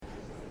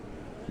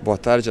Boa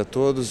tarde a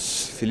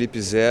todos, Felipe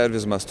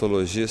Zerves,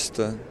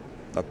 mastologista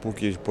da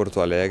PUC de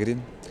Porto Alegre,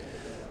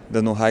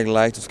 dando um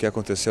highlight do que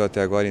aconteceu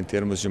até agora em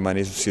termos de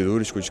manejo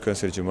cirúrgico de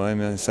câncer de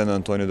mama em San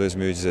Antônio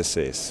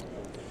 2016.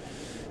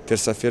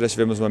 Terça-feira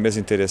tivemos uma mesa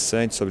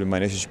interessante sobre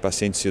manejo de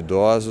pacientes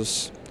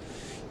idosos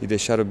e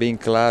deixaram bem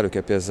claro que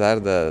apesar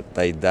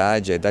da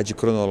idade, a idade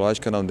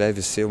cronológica não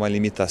deve ser uma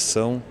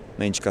limitação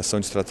na indicação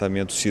de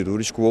tratamento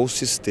cirúrgico ou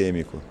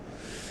sistêmico.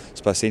 Os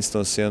pacientes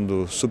estão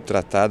sendo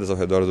subtratados ao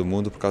redor do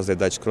mundo por causa da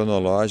idade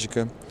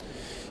cronológica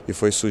e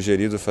foi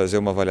sugerido fazer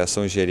uma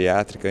avaliação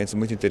geriátrica antes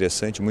muito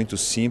interessante, muito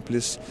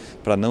simples,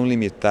 para não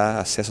limitar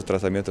acesso ao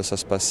tratamento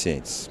dessas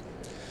pacientes.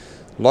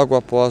 Logo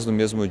após, no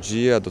mesmo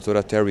dia, a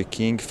doutora Terry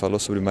King falou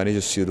sobre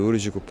manejo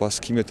cirúrgico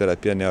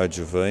pós-quimioterapia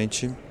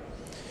neoadjuvante,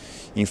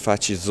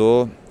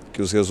 enfatizou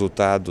que os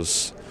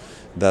resultados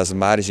das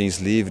margens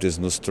livres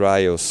nos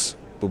trials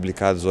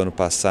publicados no ano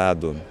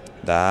passado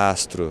da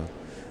ASTRO,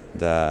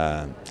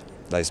 da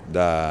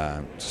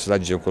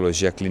Sociedade de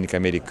Oncologia Clínica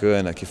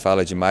Americana, que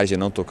fala de margem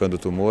não tocando o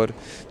tumor,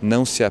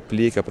 não se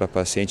aplica para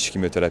pacientes de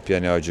quimioterapia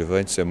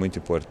neoadjuvante, isso é muito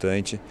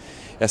importante.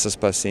 Essas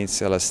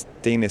pacientes elas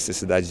têm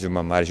necessidade de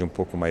uma margem um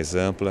pouco mais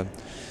ampla.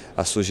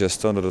 A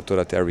sugestão da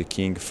doutora Terry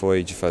King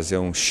foi de fazer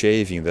um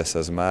shaving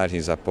dessas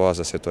margens após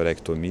a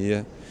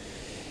setorectomia.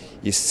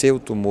 E se o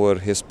tumor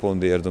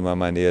responder de uma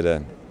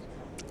maneira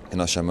que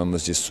nós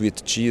chamamos de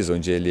sweet cheese,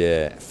 onde ele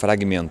é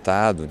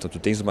fragmentado, então tu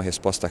tens uma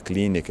resposta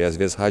clínica e às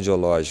vezes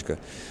radiológica,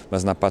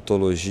 mas na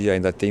patologia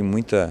ainda tem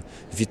muita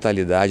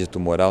vitalidade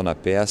tumoral na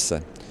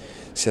peça,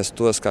 se as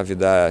tuas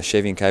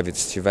shaving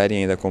cavities estiverem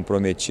ainda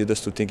comprometidas,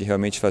 tu tem que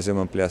realmente fazer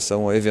uma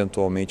ampliação ou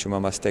eventualmente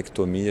uma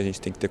mastectomia, a gente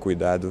tem que ter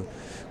cuidado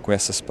com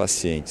essas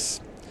pacientes.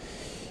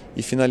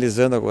 E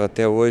finalizando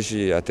até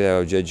hoje, até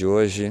o dia de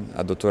hoje,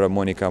 a doutora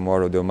Mônica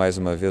Morrow deu mais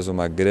uma vez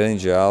uma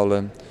grande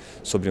aula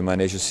sobre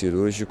manejo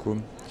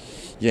cirúrgico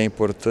e a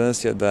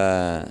importância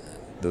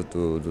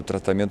do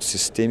tratamento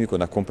sistêmico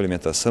na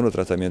complementação do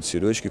tratamento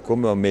cirúrgico e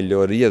como a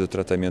melhoria do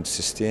tratamento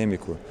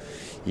sistêmico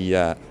e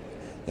a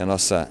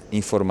nossa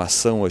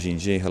informação hoje em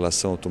dia em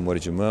relação ao tumor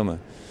de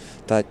mama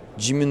está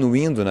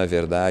diminuindo, na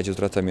verdade, o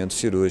tratamento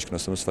cirúrgico.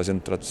 Nós estamos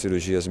fazendo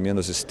cirurgias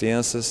menos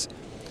extensas,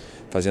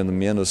 fazendo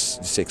menos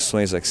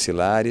dissecções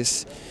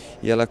axilares,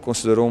 e ela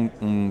considerou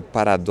um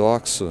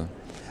paradoxo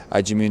a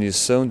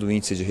diminuição do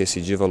índice de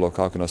recidiva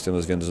local que nós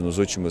temos vendo nos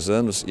últimos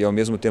anos e, ao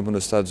mesmo tempo,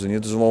 nos Estados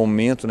Unidos, um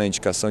aumento na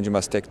indicação de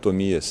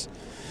mastectomias.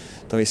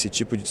 Então, esse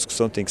tipo de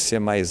discussão tem que ser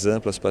mais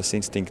ampla, os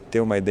pacientes têm que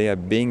ter uma ideia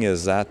bem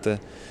exata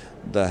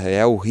da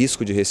real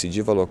risco de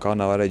recidiva local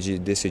na hora de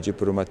decidir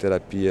por uma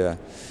terapia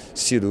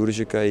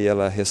cirúrgica, e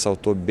ela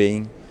ressaltou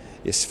bem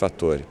esse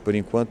fator. Por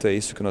enquanto, é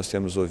isso que nós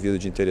temos ouvido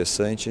de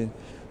interessante.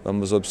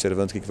 Vamos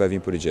observando o que vai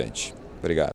vir por diante. Obrigado.